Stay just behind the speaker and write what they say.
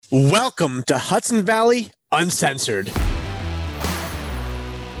Welcome to Hudson Valley Uncensored.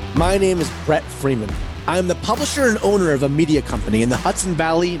 My name is Brett Freeman. I'm the publisher and owner of a media company in the Hudson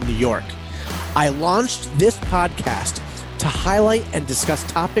Valley, New York. I launched this podcast to highlight and discuss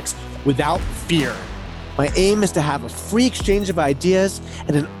topics without fear. My aim is to have a free exchange of ideas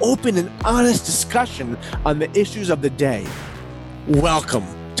and an open and honest discussion on the issues of the day. Welcome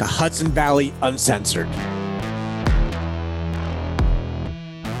to Hudson Valley Uncensored.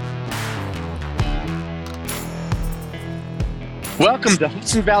 Welcome to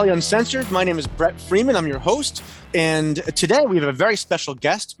Hudson Valley Uncensored. My name is Brett Freeman. I'm your host. And today we have a very special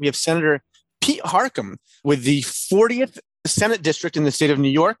guest. We have Senator Pete Harckham with the 40th Senate District in the state of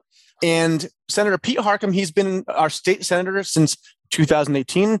New York. And Senator Pete Harckham, he's been our state senator since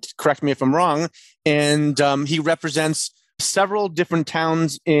 2018. Correct me if I'm wrong. And he represents several different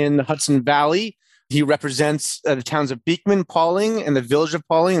towns in the Hudson Valley. He represents the towns of Beekman, Pauling, and the village of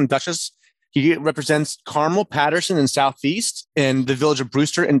Pauling and Dutchess. He represents Carmel, Patterson, and Southeast, and the village of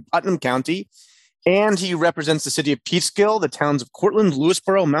Brewster in Putnam County. And he represents the city of Peekskill, the towns of Cortland,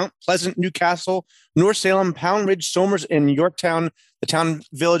 Lewisboro, Mount Pleasant, Newcastle, North Salem, Pound Ridge, Somers, and Yorktown, the town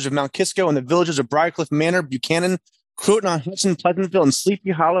village of Mount Kisco, and the villages of Briarcliff Manor, Buchanan, Croton-on-Hudson, Pleasantville, and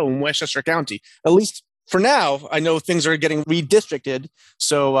Sleepy Hollow in Westchester County. At least for now, I know things are getting redistricted,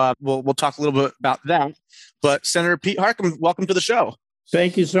 so we'll talk a little bit about that. But Senator Pete Harckham, welcome to the show.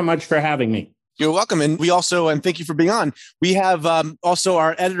 Thank you so much for having me. You're welcome. And we also, and thank you for being on. We have also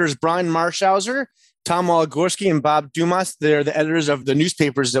our editors, Brian Marshauser, Tom Oligorsky, and Bob Dumas. They're the editors of the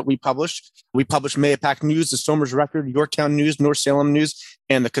newspapers that we publish. We publish Mahopac News, the Somers Record, Yorktown News, North Salem News,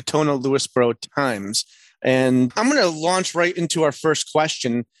 and the Katona-Lewisboro Times. And I'm going to launch right into our first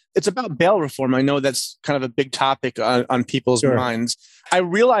question. It's about bail reform. I know that's kind of a big topic on people's minds. I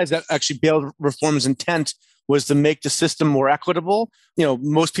realize that actually bail reform's intent was to make the system more equitable. You know,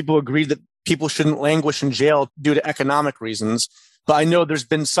 most people agree that people shouldn't languish in jail due to economic reasons. But I know there's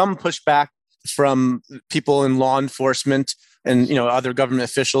been some pushback from people in law enforcement and, you know, other government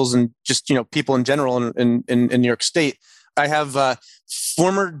officials and just, you know, people in general in New York State. I have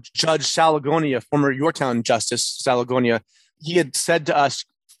former Judge Salagonia, former Yorktown Justice Salagonia. He had said to us,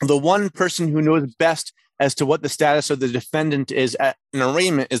 the one person who knows best as to what the status of the defendant is at an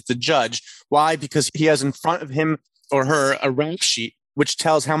arraignment is the judge. Why? Because he has in front of him or her a rap sheet, which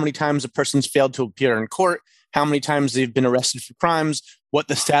tells how many times a person's failed to appear in court, how many times they've been arrested for crimes, what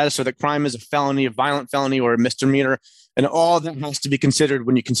the status of the crime is, a felony, a violent felony, or a misdemeanor. And all that has to be considered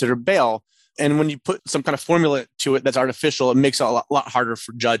when you consider bail. And when you put some kind of formula to it that's artificial, it makes it a lot harder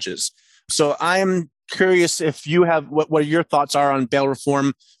for judges. So I'm curious if you have what your thoughts are on bail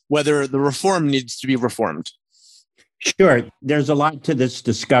reform, whether the reform needs to be reformed. Sure. There's a lot to this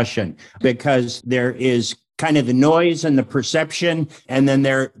discussion because there is kind of the noise and the perception, and then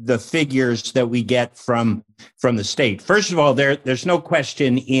there are the figures that we get from the state. First of all, there's no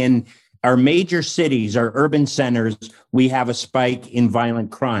question in our major cities, our urban centers, we have a spike in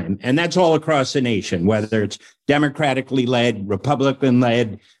violent crime. And that's all across the nation, whether it's democratically led, Republican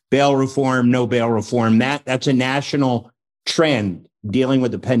led, bail reform, no bail reform. That's a national trend dealing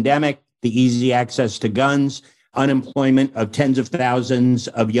with the pandemic, the easy access to guns, unemployment of tens of thousands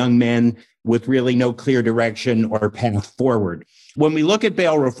of young men with really no clear direction or path forward. When we look at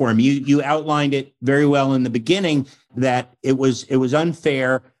bail reform, you outlined it very well in the beginning that it was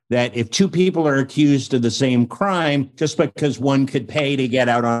unfair that if two people are accused of the same crime, just because one could pay to get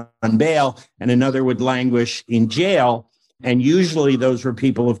out on bail and another would languish in jail, and usually those were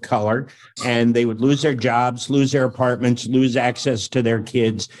people of color, and they would lose their jobs, lose their apartments, lose access to their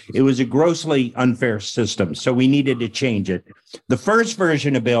kids. It was a grossly unfair system, so we needed to change it. The first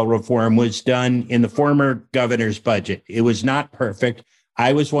version of bail reform was done in the former governor's budget. It was not perfect.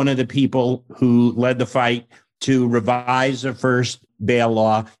 I was one of the people who led the fight to revise the first bail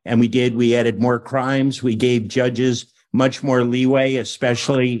law, and we added more crimes. We gave judges much more leeway,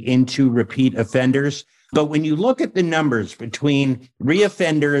 especially into repeat offenders. But when you look at the numbers between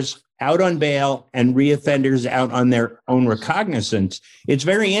reoffenders out on bail and reoffenders out on their own recognizance, it's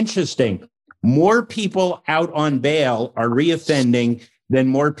very interesting. More people out on bail are reoffending than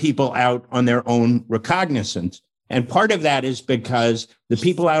more people out on their own recognizance. And part of that is because the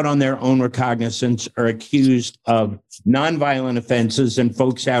people out on their own recognizance are accused of nonviolent offenses, and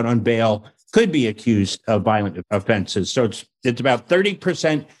folks out on bail could be accused of violent offenses. So it's about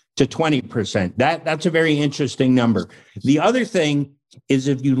 30% to 20%. That's a very interesting number. The other thing is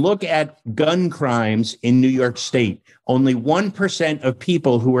if you look at gun crimes in New York State, only 1% of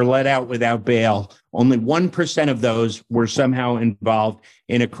people who were let out without bail, only 1% of those were somehow involved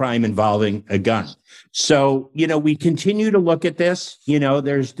in a crime involving a gun. So, we continue to look at this.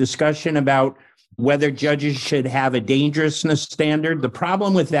 There's discussion about whether judges should have a dangerousness standard. The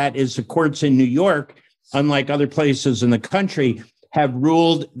problem with that is the courts in New York, unlike other places in the country, have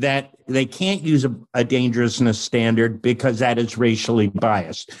ruled that they can't use a dangerousness standard because that is racially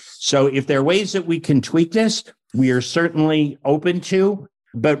biased. So if there are ways that we can tweak this, we are certainly open to.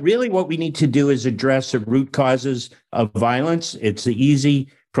 But really what we need to do is address the root causes of violence. It's the easy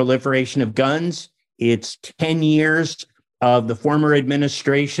proliferation of guns. It's 10 years of the former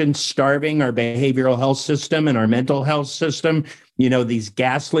administration starving our behavioral health system and our mental health system. These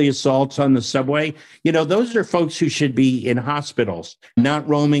ghastly assaults on the subway, those are folks who should be in hospitals, not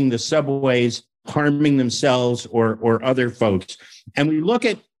roaming the subways, harming themselves or other folks. And we look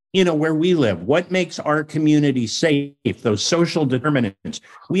at, where we live, what makes our community safe, those social determinants.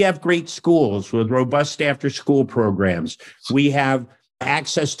 We have great schools with robust after-school programs. We have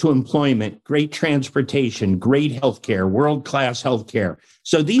access to employment, great transportation, great healthcare, world-class healthcare.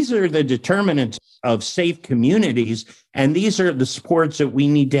 So these are the determinants of safe communities, and these are the supports that we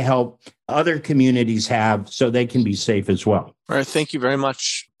need to help other communities have so they can be safe as well. All right. Thank you very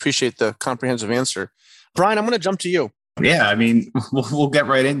much. Appreciate the comprehensive answer. Brian, I'm going to jump to you. Yeah, we'll get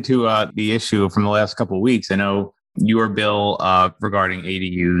right into the issue from the last couple of weeks. I know your bill regarding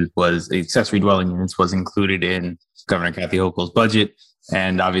ADUs accessory dwelling units was included in Governor Kathy Hochul's budget.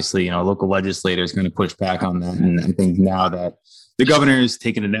 And obviously, local legislators going to push back on that. And I think now that the governor has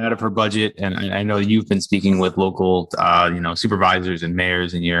taken it out of her budget, and I know you've been speaking with local, supervisors and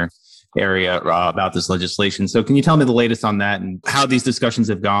mayors in your area about this legislation. So can you tell me the latest on that and how these discussions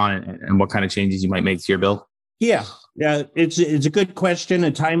have gone and what kind of changes you might make to your bill? Yeah, it's a good question,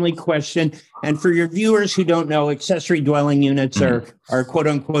 a timely question. And for your viewers who don't know, accessory dwelling units are quote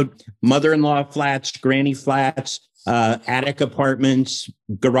unquote mother-in-law flats, granny flats, attic apartments,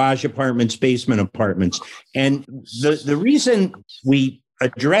 garage apartments, basement apartments. And the reason we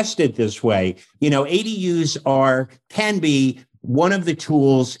addressed it this way, ADUs can be one of the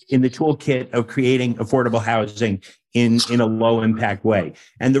tools in the toolkit of creating affordable housing in a low impact way.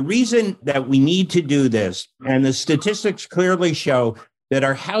 And the reason that we need to do this, and the statistics clearly show that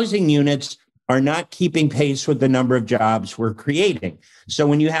our housing units are not keeping pace with the number of jobs we're creating. So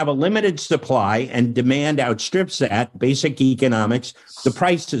when you have a limited supply and demand outstrips that, basic economics, the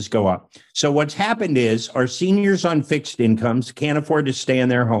prices go up. So what's happened is our seniors on fixed incomes can't afford to stay in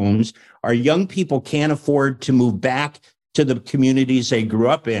their homes. Our young people can't afford to move back to the communities they grew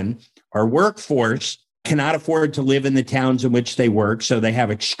up in. Our workforce cannot afford to live in the towns in which they work, so they have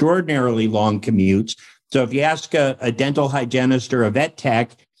extraordinarily long commutes. So if you ask a dental hygienist or a vet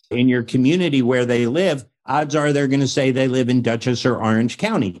tech in your community where they live, odds are they're going to say they live in Dutchess or Orange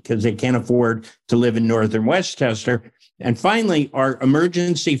County because they can't afford to live in northern Westchester. And finally, our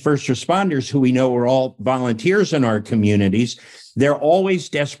emergency first responders, who we know are all volunteers in our communities, they're always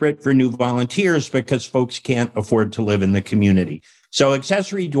desperate for new volunteers because folks can't afford to live in the community. So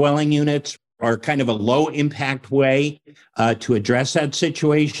accessory dwelling units are kind of a low impact way to address that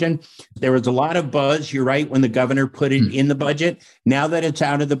situation. There was a lot of buzz, you're right, when the governor put it in the budget. Now that it's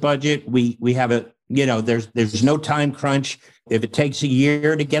out of the budget, we have there's no time crunch. If it takes a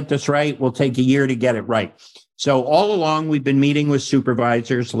year to get this right, we'll take a year to get it right. So all along, we've been meeting with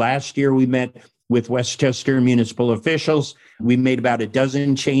supervisors. Last year, we met with Westchester municipal officials. We made about a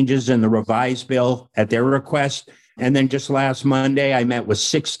dozen changes in the revised bill at their request. And then just last Monday, I met with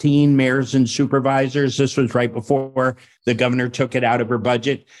 16 mayors and supervisors. This was right before the governor took it out of her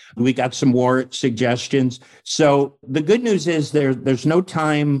budget. We got some more suggestions. So the good news is there's no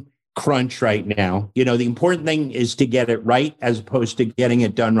time crunch right now. The important thing is to get it right as opposed to getting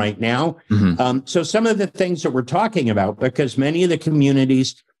it done right now. So some of the things that we're talking about, because many of the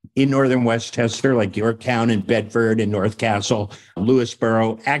communities in northern Westchester, like Yorktown and Bedford and North Castle,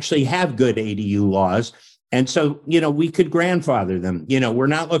 Lewisboro, actually have good ADU laws. And so, we could grandfather them. We're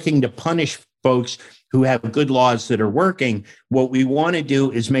not looking to punish folks who have good laws that are working. What we want to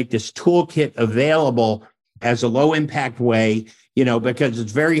do is make this toolkit available as a low impact way, because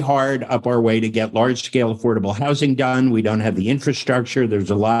it's very hard up our way to get large scale affordable housing done. We don't have the infrastructure.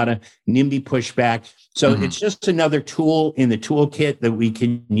 There's a lot of NIMBY pushback. So it's just another tool in the toolkit that we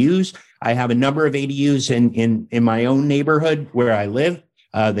can use. I have a number of ADUs in my own neighborhood where I live.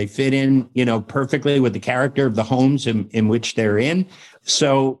 They fit in, perfectly with the character of the homes in which they're in.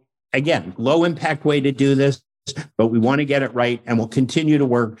 So again, low impact way to do this. but we want to get it right. And we'll continue to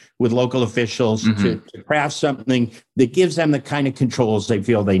work with local officials to craft something that gives them the kind of controls they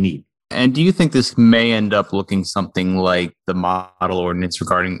feel they need. And do you think this may end up looking something like the model ordinance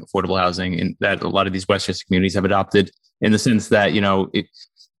regarding affordable housing in that a lot of these Westchester communities have adopted, in the sense that,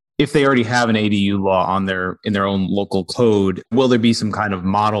 if they already have an ADU law in their own local code, will there be some kind of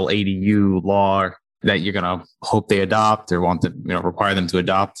model ADU law that you're going to hope they adopt or want to, require them to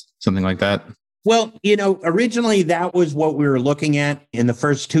adopt, something like that? Well, originally that was what we were looking at in the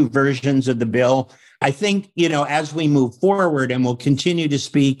first two versions of the bill. I think, as we move forward, and we'll continue to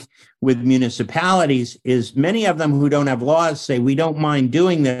speak with municipalities, is many of them who don't have laws say, we don't mind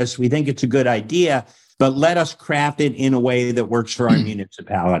doing this. We think it's a good idea, but let us craft it in a way that works for our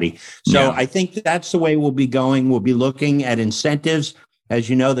municipality. So I think that's the way we'll be going. We'll be looking at incentives. As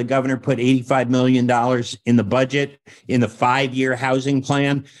you know, the governor put $85 million in the budget in the 5-year housing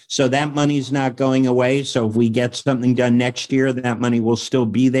plan. So that money's not going away. So if we get something done next year, that money will still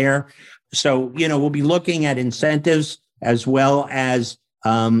be there. So, we'll be looking at incentives as well as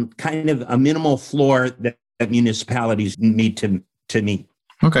kind of a minimal floor that municipalities need to meet.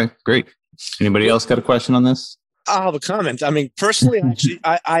 Okay, great. Anybody else got a question on this? I'll have a comment. I mean, personally,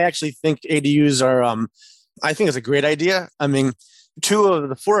 I actually think ADUs are, I think it's a great idea. I mean, 2 of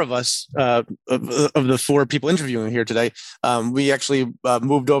the 4 of us, of the 4 people interviewing here today, we actually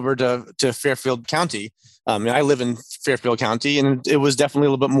moved over to Fairfield County. I live in Fairfield County, and it was definitely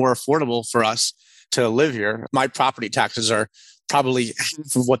a little bit more affordable for us to live here. My property taxes are probably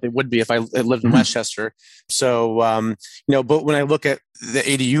half of what they would be if I lived in Westchester. So, but when I look at the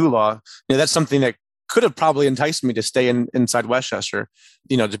ADU law, that's something that could have probably enticed me to stay inside Westchester,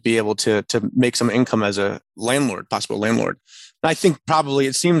 to be able to make some income as a landlord, possible landlord. And I think probably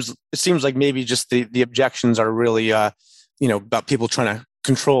it seems like maybe just the objections are really, about people trying to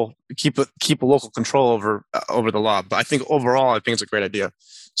keep a local control over the law. But I think overall, I think it's a great idea.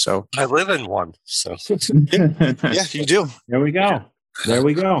 So I live in one. So yeah, you do. There we go.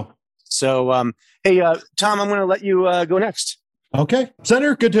 So, hey, Tom, I'm going to let you go next. Okay.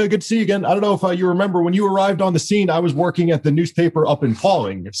 Senator, good to see you again. I don't know if you remember when you arrived on the scene, I was working at the newspaper up in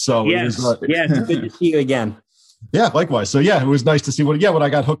Pauling. So yes, it's good to see you again. Yeah, likewise. So yeah, it was nice to see when I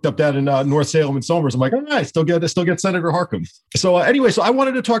got hooked up down in North Salem and Somers. I'm like, all right, still get Senator Harckham. So anyway, so I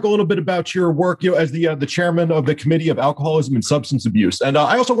wanted to talk a little bit about your work, as the chairman of the Committee of Alcoholism and Substance Abuse, and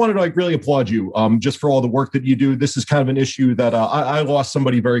I also wanted to really applaud you just for all the work that you do. This is kind of an issue that I lost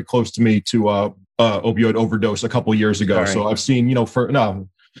somebody very close to me to opioid overdose a couple years ago. Right. So I've seen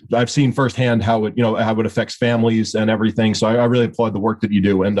I've seen firsthand how it affects families and everything. So I really applaud the work that you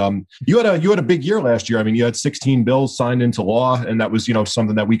do. And you had a big year last year. I mean, you had 16 bills signed into law, and that was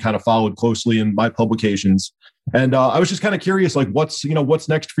something that we kind of followed closely in my publications. And I was just kind of curious, like what's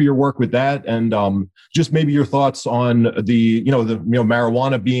next for your work with that, and just maybe your thoughts on the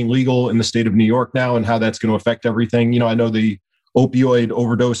marijuana being legal in the state of New York now, and how that's going to affect everything. I know the opioid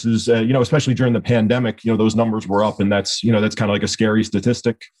overdoses, especially during the pandemic, those numbers were up, and that's kind of like a scary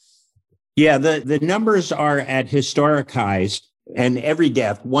statistic. Yeah, the numbers are at historic highs, and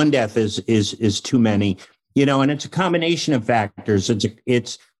one death is too many, and it's a combination of factors.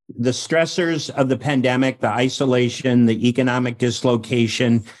 It's the stressors of the pandemic, the isolation, the economic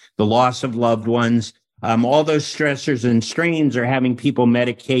dislocation, the loss of loved ones. All those stressors and strains are having people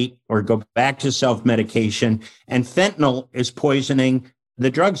medicate or go back to self-medication. And fentanyl is poisoning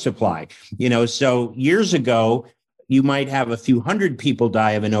the drug supply. So years ago, you might have a few hundred people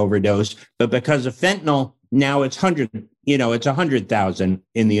die of an overdose, but because of fentanyl, now it's 100,000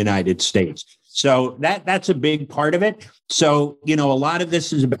 in the United States. So that's a big part of it. So, a lot of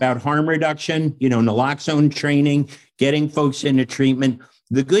this is about harm reduction, naloxone training, getting folks into treatment.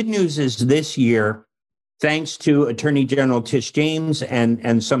 The good news is this year, thanks to Attorney General Tish James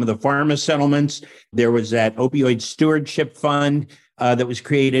and some of the pharma settlements, there was that opioid stewardship fund that was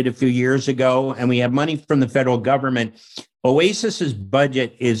created a few years ago, and we have money from the federal government. OASIS's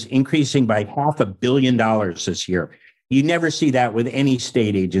budget is increasing by $500 million this year. You never see that with any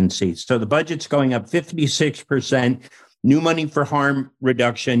state agency. So the budget's going up 56%, new money for harm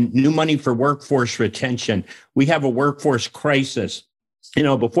reduction, new money for workforce retention. We have a workforce crisis.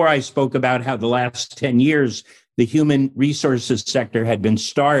 Before I spoke about how the last 10 years, the human resources sector had been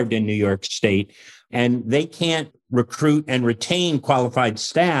starved in New York State, and they can't recruit and retain qualified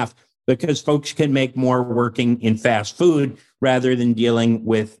staff because folks can make more working in fast food rather than dealing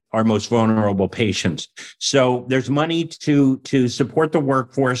with our most vulnerable patients. So there's money to support the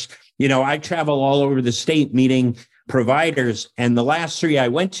workforce. I travel all over the state meeting providers, and the last 3 I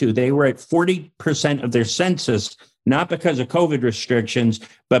went to, they were at 40% of their census, not because of COVID restrictions,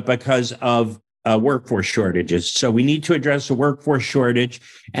 but because of workforce shortages. So we need to address the workforce shortage.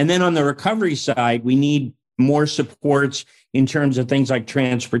 And then on the recovery side, we need more supports in terms of things like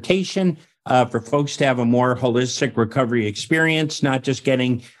transportation for folks to have a more holistic recovery experience, not just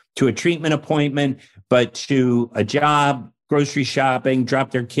getting to a treatment appointment, but to a job, grocery shopping,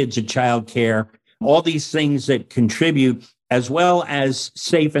 drop their kids at childcare, all these things that contribute, as well as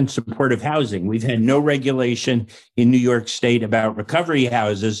safe and supportive housing. We've had no regulation in New York State about recovery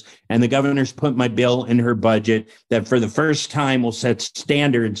houses, and the governor's put my bill in her budget that for the first time will set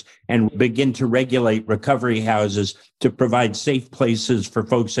standards and begin to regulate recovery houses to provide safe places for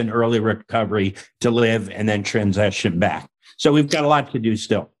folks in early recovery to live and then transition back. So we've got a lot to do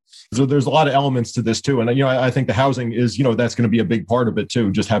still. So there's a lot of elements to this too. And, I think the housing is, that's going to be a big part of it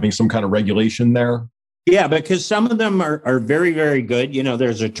too, just having some kind of regulation there. Yeah, because some of them are very, very good.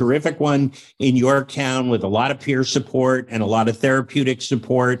 There's a terrific one in Yorktown with a lot of peer support and a lot of therapeutic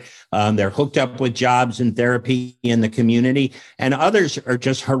support. They're hooked up with jobs and therapy in the community. And others are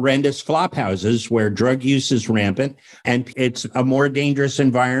just horrendous flop houses where drug use is rampant and it's a more dangerous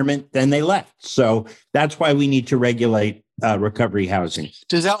environment than they left. So that's why we need to regulate recovery housing.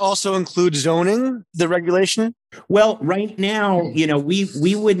 Does that also include zoning, the regulation? Well, right now,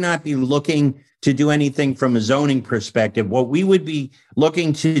 we would not be looking to do anything from a zoning perspective. What we would be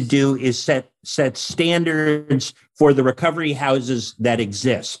looking to do is set standards for the recovery houses that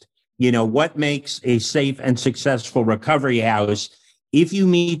exist. What makes a safe and successful recovery house? If you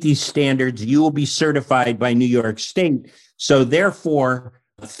meet these standards, you will be certified by New York State. So therefore,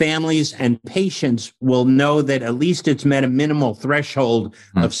 families and patients will know that at least it's met a minimal threshold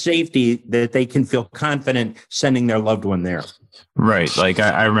of safety that they can feel confident sending their loved one there. Right. Like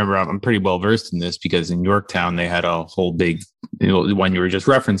I remember I'm pretty well versed in this because in Yorktown, they had a whole big, the one you were just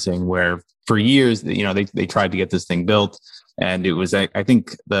referencing, where for years, they tried to get this thing built. And it was, I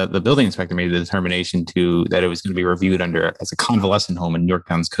think the building inspector made the determination that it was going to be reviewed as a convalescent home in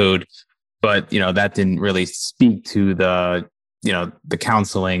Yorktown's code. But, that didn't really speak to the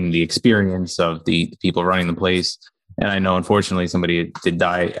counseling, the experience of the people running the place. And I know, unfortunately, somebody did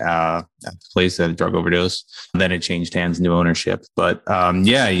die at the place at a drug overdose. Then it changed hands, new ownership. But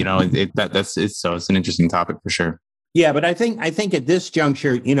it's an interesting topic for sure. Yeah, but I think at this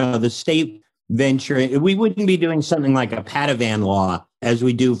juncture, the state venture, we wouldn't be doing something like a Padavan law as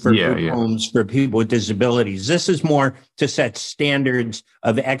we do for homes for people with disabilities. This is more to set standards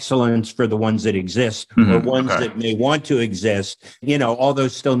of excellence for the ones that exist or ones that may want to exist. All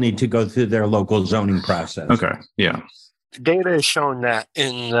those still need to go through their local zoning process. Okay. Yeah. Data has shown that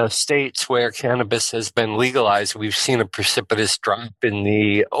in the states where cannabis has been legalized, we've seen a precipitous drop in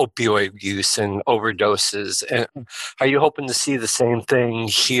the opioid use and overdoses. And are you hoping to see the same thing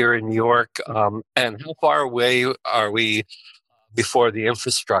here in New York? And how far away are we before the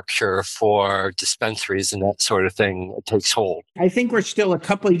infrastructure for dispensaries and that sort of thing takes hold? I think we're still a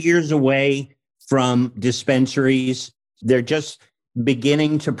couple of years away from dispensaries. They're just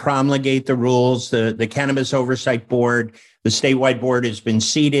beginning to promulgate the rules. The Cannabis Oversight Board, the statewide board has been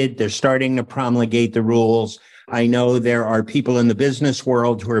seated. They're starting to promulgate the rules. I know there are people in the business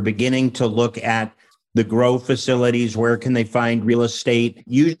world who are beginning to look at the grow facilities. Where can they find real estate?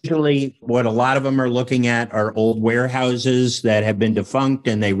 Usually what a lot of them are looking at are old warehouses that have been defunct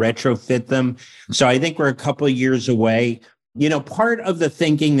and they retrofit them. So I think we're a couple of years away. Part of the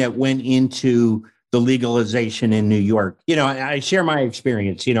thinking that went into the legalization in New York. I share my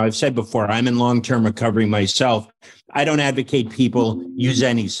experience. I've said before, I'm in long-term recovery myself. I don't advocate people use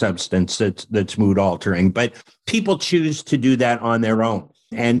any substance that's mood altering, but people choose to do that on their own.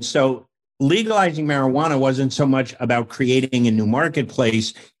 And so legalizing marijuana wasn't so much about creating a new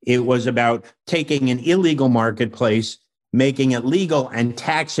marketplace. It was about taking an illegal marketplace, making it legal and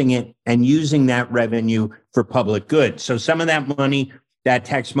taxing it and using that revenue for public good. So some of that money, that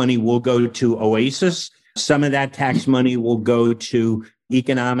tax money will go to Oasis. Some of that tax money will go to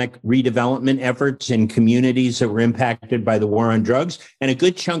economic redevelopment efforts in communities that were impacted by the war on drugs. And a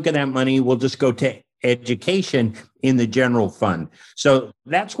good chunk of that money will just go to education in the general fund. So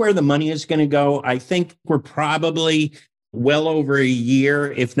that's where the money is going to go. I think we're probably well over a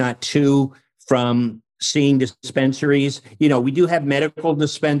year, if not two, from seeing dispensaries. We do have medical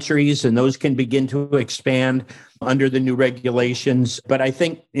dispensaries, and those can begin to expand under the new regulations. But I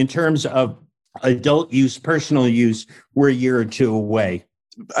think in terms of adult use, personal use, we're a year or two away.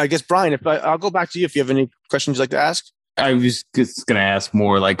 I guess, Brian, I'll go back to you if you have any questions you'd like to ask. I was just going to ask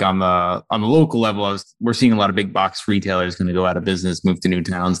more like on the local level. We're seeing a lot of big box retailers going to go out of business, move to new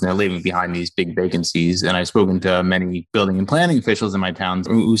towns, and they're leaving behind these big vacancies. And I've spoken to many building and planning officials in my towns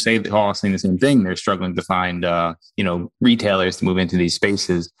who say they're all saying the same thing. They're struggling to find, retailers to move into these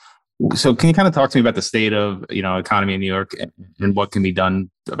spaces. So can you kind of talk to me about the state of, economy in New York and what can be done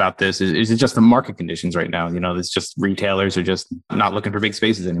about this? Is it just the market conditions right now? It's just retailers are just not looking for big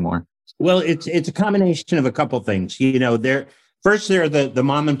spaces anymore. Well, it's a combination of a couple things. There are the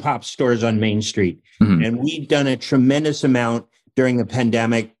mom and pop stores on Main Street, and we've done a tremendous amount during the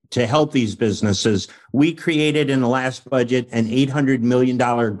pandemic to help these businesses. We created in the last budget an $800 million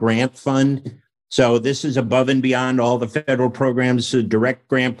grant fund. So this is above and beyond all the federal programs. A direct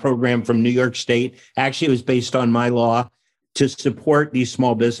grant program from New York State. Actually, it was based on my law to support these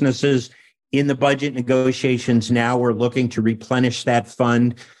small businesses. In the budget negotiations now, we're looking to replenish that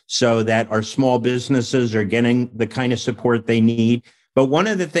fund so that our small businesses are getting the kind of support they need. But one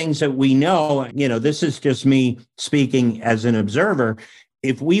of the things that we know, this is just me speaking as an observer,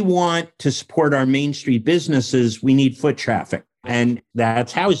 if we want to support our Main Street businesses, we need foot traffic, and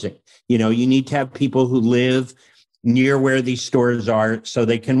that's housing. You need to have people who live near where these stores are so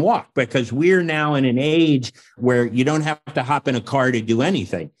they can walk, because we're now in an age where you don't have to hop in a car to do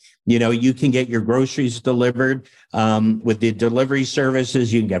anything. You can get your groceries delivered with the delivery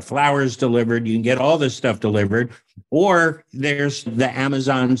services. You can get flowers delivered. You can get all this stuff delivered. Or there's the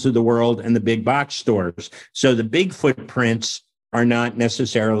Amazons of the world and the big box stores. So the big footprints are not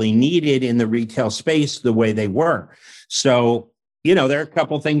necessarily needed in the retail space the way they were. So, there are a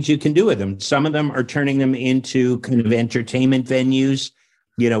couple things you can do with them. Some of them are turning them into kind of entertainment venues.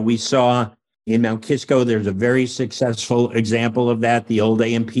 We saw in Mount Kisco, there's a very successful example of that. The old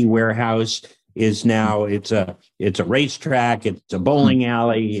A&P warehouse is now, it's a racetrack, it's a bowling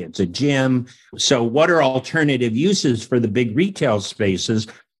alley, it's a gym. So what are alternative uses for the big retail spaces?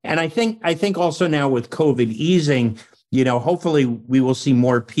 And I think also now with COVID easing, hopefully we will see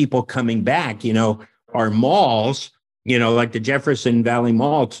more people coming back. Our malls, like the Jefferson Valley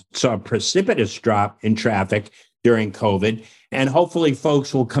Mall saw a precipitous drop in traffic during COVID. And hopefully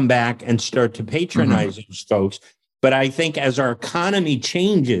folks will come back and start to patronize those folks. But I think as our economy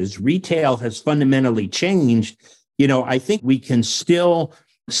changes, retail has fundamentally changed. I think we can still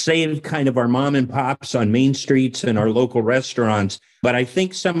save kind of our mom and pops on main streets and our local restaurants. But I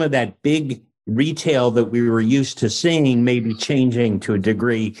think some of that big retail that we were used to seeing may be changing to a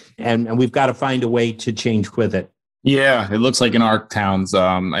degree, and we've got to find a way to change with it. Yeah, it looks like in our towns,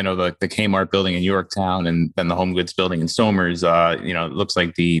 I know the Kmart building in Yorktown and then the Home Goods building in Somers, it looks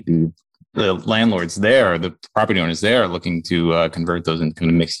like the landlords there, the property owners there are looking to convert those into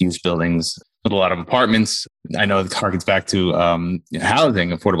kind of mixed use buildings with a lot of apartments. I know it harkens back to housing,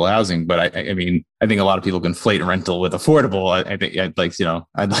 affordable housing, but I mean, I think a lot of people conflate rental with affordable. I think I'd like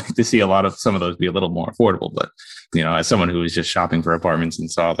to see some of those be a little more affordable, but as someone who was just shopping for apartments and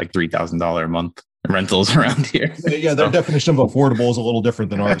saw like $3,000 a month rentals around here. Yeah, their definition of affordable is a little different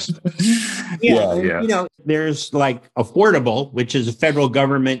than ours. Yeah. There's like affordable, which is a federal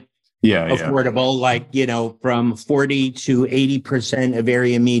government affordable, like, from 40 to 80% of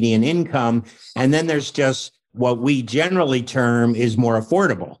area median income. And then there's just what we generally term is more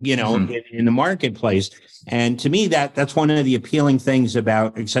affordable, in the marketplace. And to me, that's one of the appealing things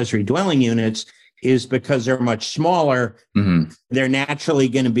about accessory dwelling units is because they're much smaller. They're naturally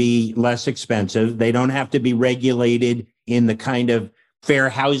going to be less expensive. They don't have to be regulated in the kind of fair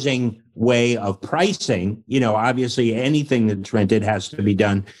housing way of pricing. Obviously anything that's rented has to be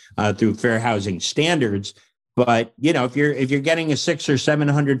done through fair housing standards. But, if you're getting a 600 or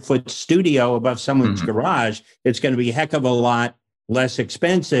 700 foot studio above someone's garage, it's going to be a heck of a lot less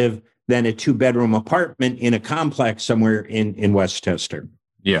expensive than a 2-bedroom apartment in a complex somewhere in Westchester.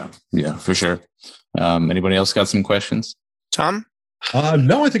 Yeah, for sure. Anybody else got some questions? Tom?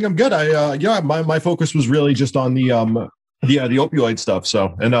 No, I think I'm good. My focus was really just on the opioid stuff.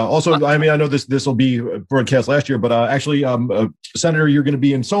 So, and also, I mean, I know this will be broadcast last year, but actually, Senator, you're going to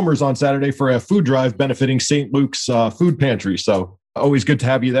be in Somers on Saturday for a food drive benefiting St. Luke's food pantry. So always good to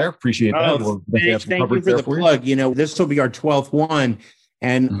have you there. Appreciate that. Thank you for the plug. This will be our 12th one.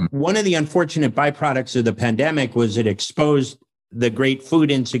 And one of the unfortunate byproducts of the pandemic was it exposed the great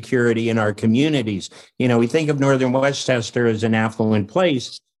food insecurity in our communities. We think of Northern Westchester as an affluent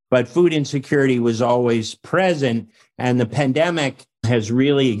place, but food insecurity was always present. And the pandemic has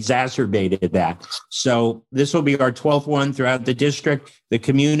really exacerbated that. So this will be our 12th one throughout the district. The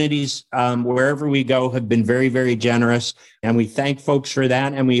communities, wherever we go, have been very, very generous. And we thank folks for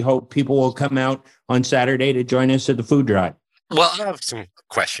that. And we hope people will come out on Saturday to join us at the food drive. Well, I have some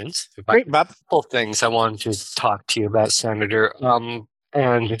questions. Great, Bob. A couple things I wanted to talk to you about, Senator.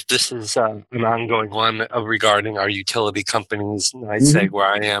 And this is an ongoing one regarding our utility companies. And I'd say where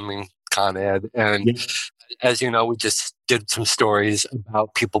I am in Con Ed. And as you know, we just did some stories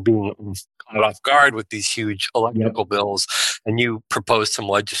about people being caught off guard with these huge electrical bills, and you proposed some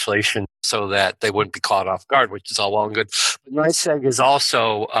legislation so that they wouldn't be caught off guard, which is all well and good. But NYSEG has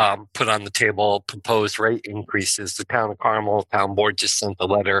also put on the table proposed rate increases. The town of Carmel town board just sent a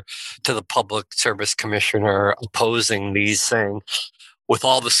letter to the Public Service Commissioner opposing these, saying, with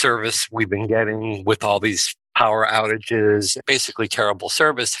all the service we've been getting, with all these power outages, basically terrible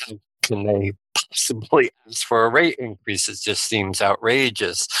service, how can they possibly ask for a rate increase? It just seems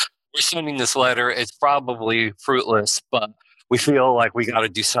outrageous. We're sending this letter. It's probably fruitless, but we feel like we got to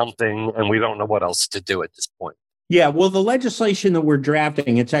do something, and we don't know what else to do at this point. Yeah, well, the legislation that we're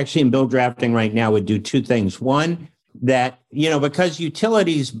drafting, it's actually in bill drafting right now, would do two things. One, that, because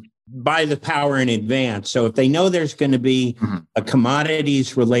utilities buy the power in advance. So if they know there's going to be a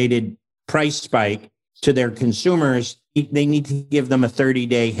commodities related price spike to their consumers, they need to give them a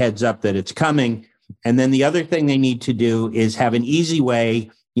 30-day heads up that it's coming. And then the other thing they need to do is have an easy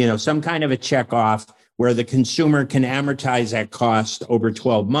way, some kind of a check off where the consumer can amortize that cost over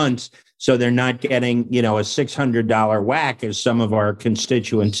 12 months. So they're not getting, a $600 whack as some of our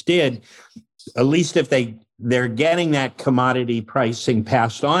constituents did. At least if they're getting that commodity pricing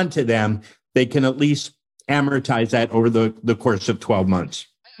passed on to them, they can at least amortize that over the course of 12 months.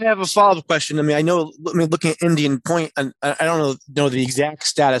 I have a follow-up question. Looking at Indian Point, and I don't know the exact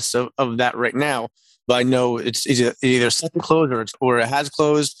status of that right now, but I know it's either set to close or it has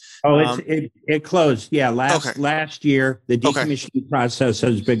closed. Oh, it closed. Yeah, last year, the decommissioning process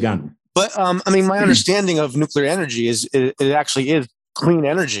has begun. But my understanding of nuclear energy is it actually is clean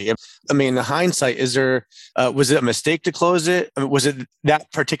energy. In hindsight, was it a mistake to close it? Was it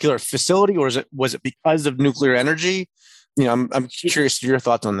that particular facility, or was it because of nuclear energy? I'm curious to your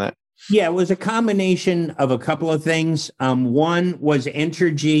thoughts on that. Yeah, it was a combination of a couple of things. One was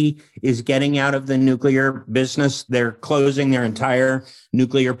Entergy is getting out of the nuclear business. They're closing their entire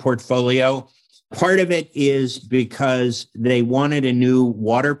nuclear portfolio. Part of it is because they wanted a new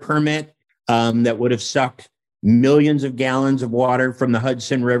water permit that would have sucked millions of gallons of water from the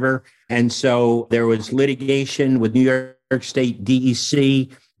Hudson River. And so there was litigation with New York State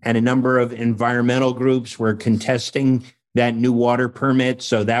DEC, and a number of environmental groups were contesting that new water permit.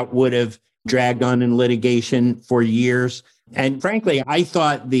 So that would have dragged on in litigation for years. And frankly, I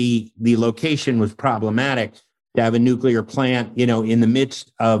thought the location was problematic to have a nuclear plant, in the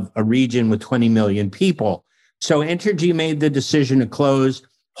midst of a region with 20 million people. So Entergy made the decision to close.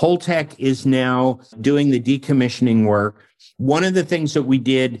 Holtec is now doing the decommissioning work. One of the things that we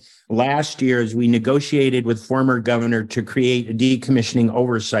did last year is we negotiated with former governor to create a decommissioning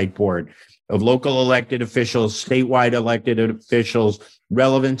oversight board of local elected officials, statewide elected officials,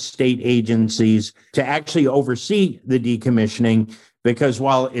 relevant state agencies to actually oversee the decommissioning, because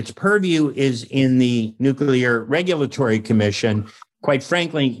while its purview is in the Nuclear Regulatory Commission, quite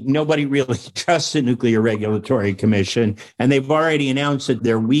frankly, nobody really trusts the Nuclear Regulatory Commission, and they've already announced that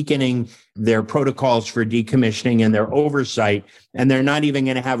they're weakening their protocols for decommissioning and their oversight, and they're not even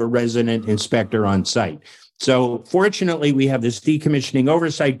going to have a resident inspector on site. So fortunately, we have this decommissioning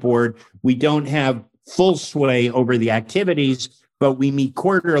oversight board. We don't have full sway over the activities, but we meet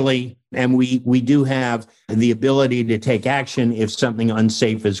quarterly, and we do have the ability to take action if something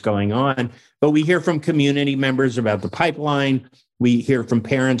unsafe is going on. But we hear from community members about the pipeline. We hear from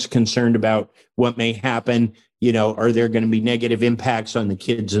parents concerned about what may happen. Are there going to be negative impacts on the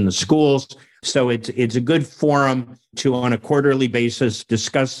kids in the schools? So it's a good forum to, on a quarterly basis,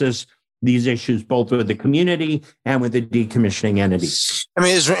 discuss these issues, both with the community and with the decommissioning entity.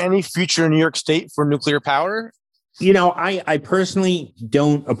 Is there any future in New York State for nuclear power? I personally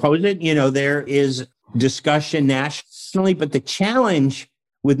don't oppose it. There is discussion nationally, but the challenge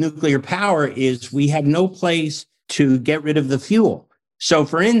with nuclear power is we have no place to get rid of the fuel. So,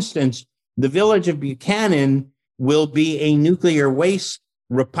 for instance, the village of Buchanan will be a nuclear waste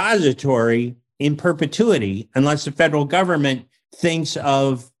repository in perpetuity unless the federal government thinks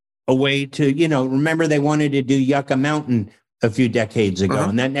of a way to, remember they wanted to do Yucca Mountain a few decades ago,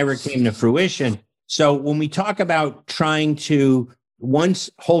 and that never came to fruition. So when we talk about trying to, once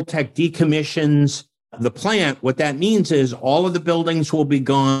Holtec decommissions the plant, what that means is all of the buildings will be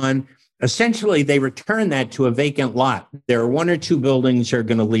gone. Essentially, they return that to a vacant lot. There are one or two buildings that are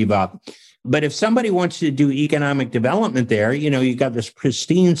going to leave up. But if somebody wants to do economic development there, you got this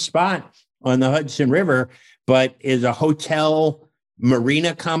pristine spot on the Hudson River, but is a hotel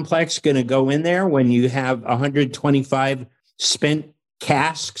marina complex going to go in there when you have 125 spent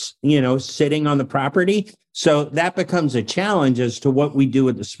casks, sitting on the property? So that becomes a challenge as to what we do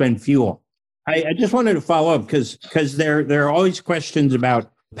with the spent fuel. I just wanted to follow up because there are always questions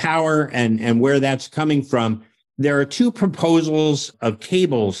about power and where that's coming from. there are two proposals of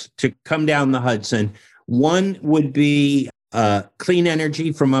cables to come down the Hudson. One would be clean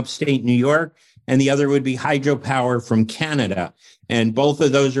energy from upstate New York, and the other would be hydropower from Canada. And both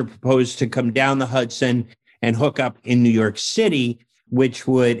of those are proposed to come down the Hudson and hook up in New York City, which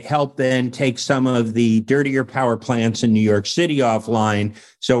would help then take some of the dirtier power plants in New York City offline.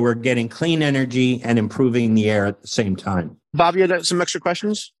 So we're getting clean energy and improving the air at the same time. Bob, you had some extra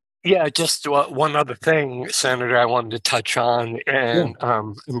questions? Yeah, just one other thing, Senator, I wanted to touch on, and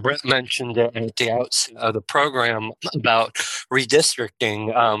Brett mentioned it at the outset of the program about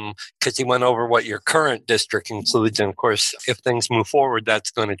redistricting, because he went over what your current district includes, and of course, if things move forward, that's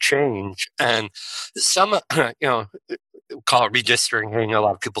going to change. And some, call it redistricting. A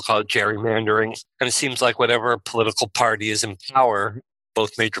lot of people call it gerrymandering, and it seems like whatever political party is in power,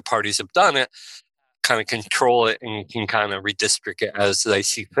 both major parties have done it, kind of control it and can kind of redistrict it as they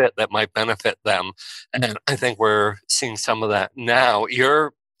see fit that might benefit them. And I think we're seeing some of that now.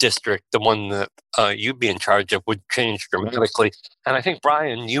 Your district, the one that you'd be in charge of, would change dramatically. And I think,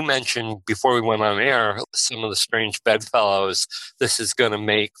 Brian, you mentioned before we went on air some of the strange bedfellows this is going to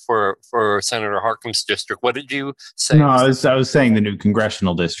make for Senator Harkin's district. What did you say? No, I was saying the new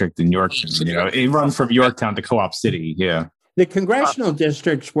congressional district in Yorktown. It runs from Yorktown to Co-op City. Yeah. The congressional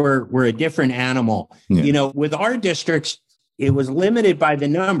districts were a different animal. Yeah. With our districts, it was limited by the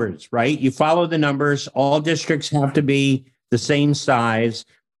numbers, right? You follow the numbers. All districts have to be the same size.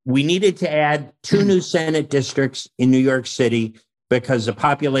 We needed to add 2 new Senate districts in New York City because the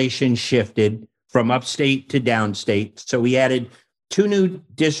population shifted from upstate to downstate. So we added 2 new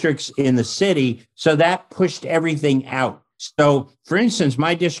districts in the city. So that pushed everything out. So, for instance,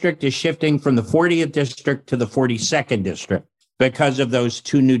 my district is shifting from the 40th district to the 42nd district because of those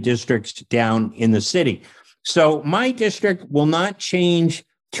 2 new districts down in the city. So my district will not change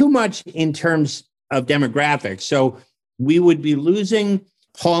too much in terms of demographics. So we would be losing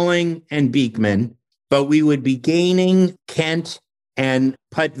Pawling and Beekman, but we would be gaining Kent and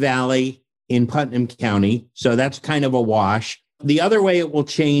Putt Valley in Putnam County. So that's kind of a wash. The other way it will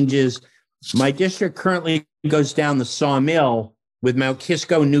change is my district currently goes down the Sawmill with Mount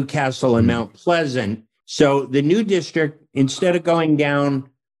Kisco, Newcastle, and Mount Pleasant. So the new district, instead of going down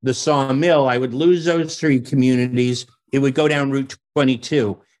the Sawmill, I would lose those 3 communities. It would go down Route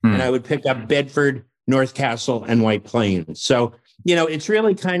 22, and I would pick up Bedford, North Castle, and White Plains. So, it's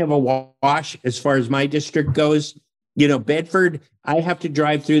really kind of a wash as far as my district goes. Bedford, I have to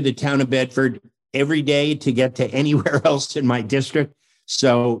drive through the town of Bedford every day to get to anywhere else in my district.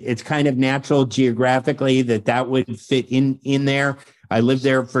 So it's kind of natural geographically that would fit in there. I lived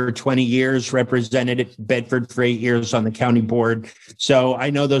there for 20 years, represented Bedford for 8 years on the county board. So I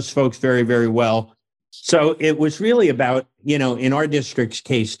know those folks very, very well. So it was really about, in our district's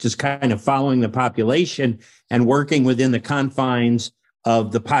case, just kind of following the population and working within the confines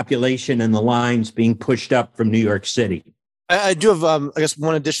of the population and the lines being pushed up from New York City. I do have, I guess,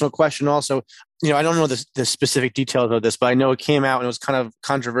 one additional question also. I don't know the specific details of this, but I know it came out and it was kind of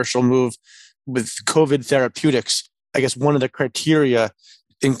controversial move with COVID therapeutics. I guess one of the criteria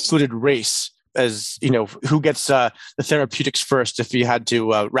included race as, who gets the therapeutics first if you had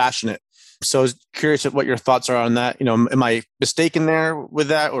to ration it. So I was curious at what your thoughts are on that. Am I mistaken there with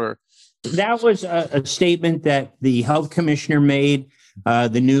that, or? That was a statement that the health commissioner made,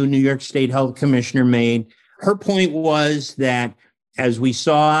 the new New York State health commissioner made. Her point was that, as we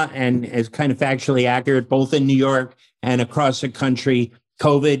saw and as kind of factually accurate, both in New York and across the country,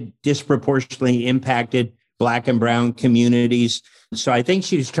 COVID disproportionately impacted Black and brown communities. So I think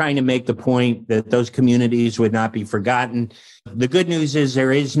she's trying to make the point that those communities would not be forgotten. The good news is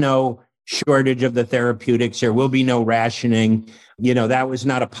there is no shortage of the therapeutics. There will be no rationing. That was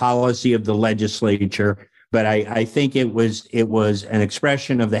not a policy of the legislature. But I think it was an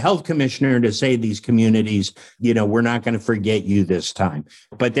expression of the health commissioner to say these communities, we're not going to forget you this time.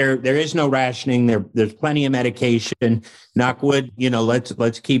 But there is no rationing. There's plenty of medication. Knock wood,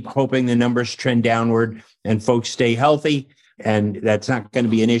 let's keep hoping the numbers trend downward and folks stay healthy. And that's not going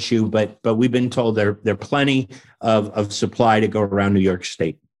to be an issue. But we've been told there are plenty of supply to go around New York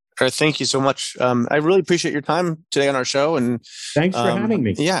State. Thank you so much. I really appreciate your time today on our show. And thanks for having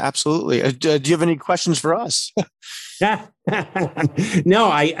me. Yeah, absolutely. Do you have any questions for us? No,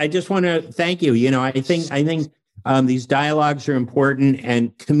 I just want to thank you. I think these dialogues are important,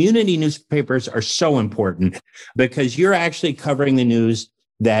 and community newspapers are so important because you're actually covering the news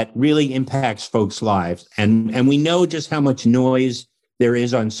that really impacts folks' lives. And we know just how much noise there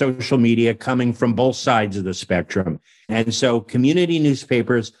is on social media coming from both sides of the spectrum. And so community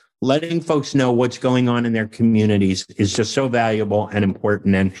newspapers letting folks know what's going on in their communities is just so valuable and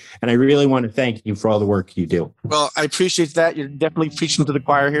important. And I really want to thank you for all the work you do. Well, I appreciate that. You're definitely preaching to the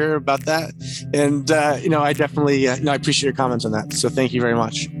choir here about that. And, I definitely, I appreciate your comments on that. So thank you very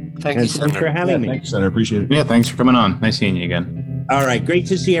much. Thank you, Thanks Senator. for having me. Thanks, Senator. Appreciate it. Yeah, thanks for coming on. Nice seeing you again. All right. Great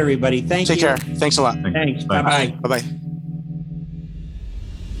to see everybody. Thank you. Take care. Thanks a lot. Thanks. Bye. Bye-bye. Bye-bye.